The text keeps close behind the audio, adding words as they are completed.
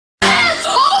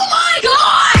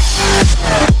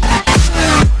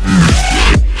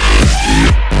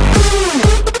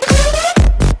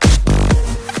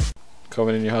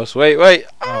house. Wait, wait.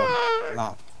 Oh, get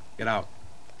out. Get out.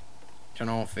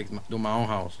 Trying to do my own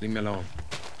house. Leave me alone.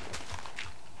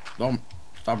 Don't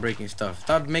stop breaking stuff.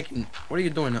 Stop making. What are you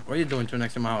doing? What are you doing to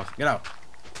next to my house? Get out.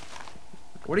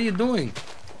 What are you doing?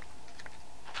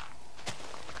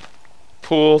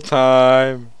 Pool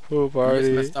time. Pool You party.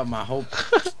 just messed up my whole.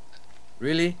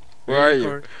 Really? Where are you?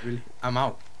 Corey? Really? I'm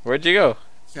out. Where'd you go?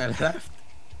 I left.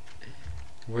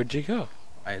 Where'd you go?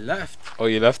 I left. Oh,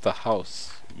 you left the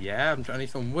house. Yeah, I'm trying to need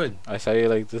some wood. I saw you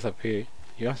like disappear.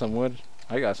 You got some wood?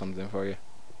 I got something for you.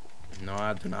 No,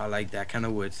 I do not like that kind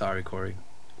of wood. Sorry, Corey.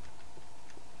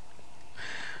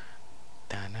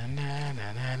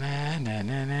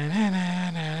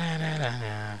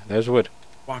 There's wood.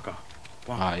 Waka.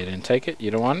 Ah, you didn't take it?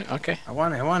 You don't want it? Okay. I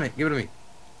want it. I want it. Give it to me.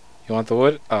 You want the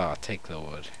wood? Ah, take the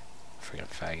wood. Freaking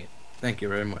faggot. Thank you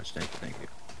very much. Thank you. Thank you.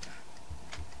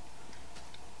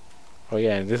 Oh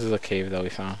yeah, this is a cave that we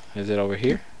found. Is it over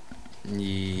here?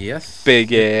 Yes.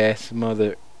 Big ass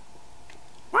mother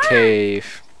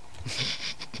cave.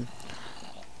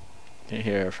 You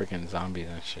hear freaking zombies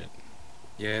and shit.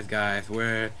 Yes, guys.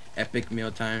 We're epic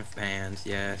mealtime fans.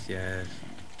 Yes, yes.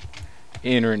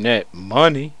 Internet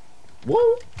money.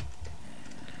 Woo!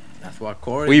 That's what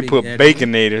Corey. We put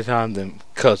baconators on them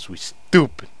cause we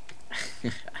stupid.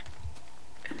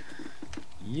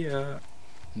 Yeah.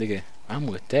 Nigga, I'm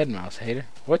with Dead Mouse, hater.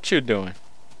 What you doing?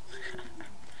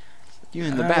 You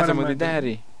in the What bathroom am with I your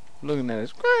daddy, looking at us.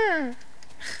 Square.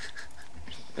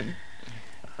 Shit.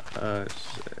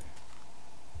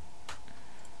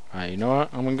 Alright, you know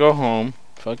what? I'm gonna go home.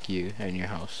 Fuck you and your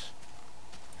house.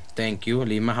 Thank you.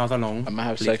 Leave my house alone. I'm gonna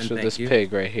have Please sex and with thank this you.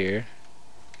 pig right here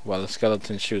while the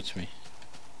skeleton shoots me.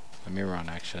 Let me run,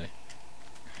 actually.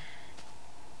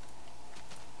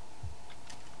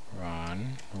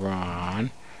 Run,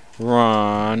 run,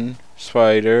 run.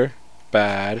 Spider,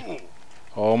 bad.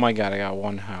 Oh my god, I got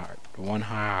one heart. One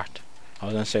heart. I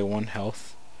was gonna say one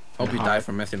health. Hope and you die heart.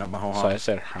 for messing up my whole So I house.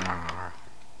 said heart.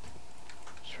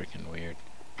 It's freaking weird.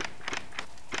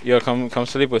 Yo, come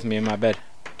sleep with me in my bed.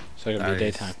 So it can be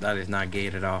daytime. That is not gay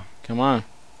at all. Come on.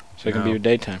 So it can No. be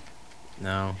daytime.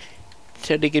 No.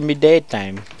 So it can be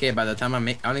daytime. Okay, by the time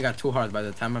I only got 2 hearts. By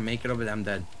the time I make it over there, I'm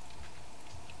dead.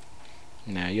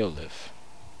 Nah, you'll live.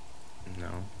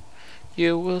 No.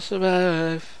 You will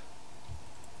survive.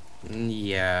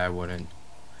 Yeah, I wouldn't.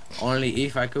 Only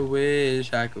if I could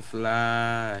wish I could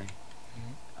fly.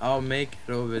 I'll make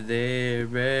it over there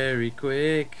very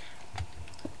quick.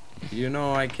 You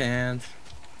know I can't.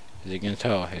 As you can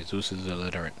tell, Jesus is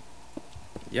illiterate.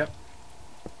 Yep.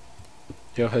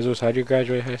 Yo, Jesus, how'd you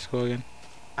graduate high school again?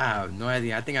 I have no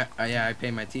idea. I think I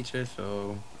paid my teacher,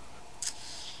 so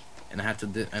and I had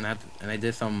to and I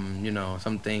did some, you know,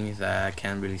 some things that I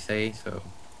can't really say, so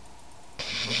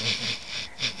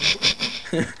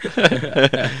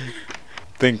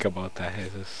Think about that,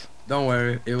 Jesus. don't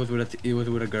worry. It was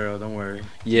with a girl. Don't worry.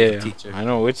 Yeah, teacher. I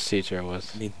know which teacher it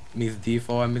was. Miss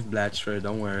Default and Miss Blatchford.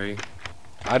 Don't worry.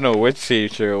 I know which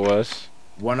teacher it was.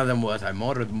 One of them was I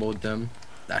motorboat them.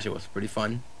 That shit was pretty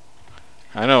fun.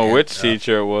 I know And, which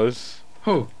teacher it was.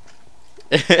 Who?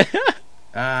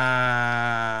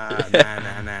 Nah.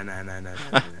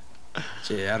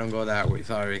 Shit, I don't go that way.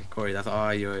 Sorry, Corey. That's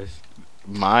all yours.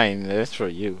 Mine, that's for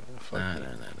you. Fuck Nah. you.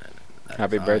 That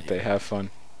Happy is all birthday, yours. have fun.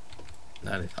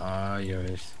 That is all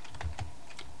yours.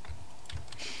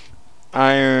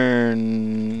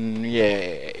 Iron,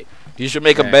 yay. You should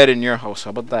make a Okay. bed in your house,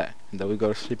 how about that? And then we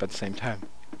go to sleep at the same time.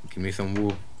 Give me some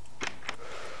woo.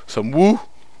 Some woo?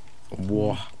 Some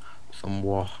war. Some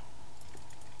war.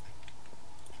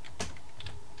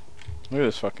 Look at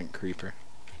this fucking creeper.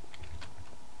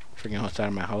 Freaking outside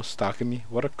of my house stalking me.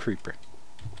 What a creeper.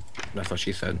 That's what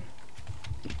she said.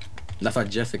 That's what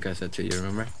Jessica said to you,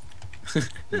 remember?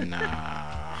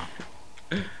 Nah.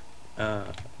 Uh,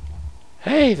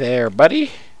 Hey there,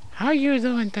 buddy. How you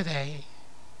doing today?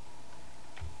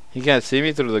 He can't see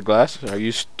me through the glass? Are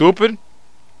you stupid?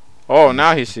 Oh,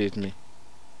 now he sees me.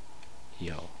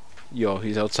 Yo,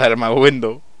 he's outside of my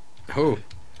window. who?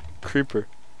 Creeper.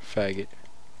 Faggot.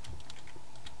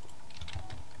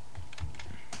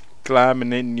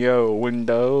 Climbing in your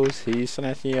windows, he's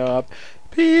snatching you up.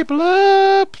 People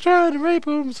up, trying to rape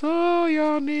him, so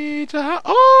y'all need to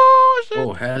oh, shit.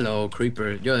 Oh, hello,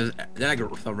 creeper. Yo, they're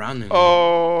like surrounding me.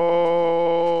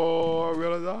 Oh, I'm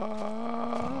gonna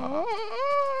die.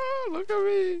 Look at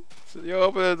me. Yo,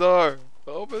 open the door.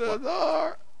 Open the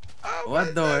door.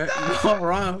 What door? Go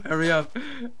around. Hurry up.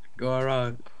 Go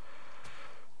around.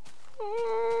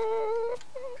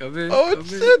 Come in. Oh, come in.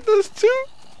 shit, there's two.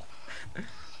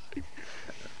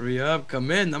 Hurry up.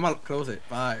 Come in. I'm gonna close it.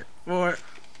 5, 4.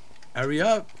 Hurry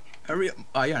up. Hurry up.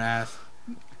 Oh, you're an ass.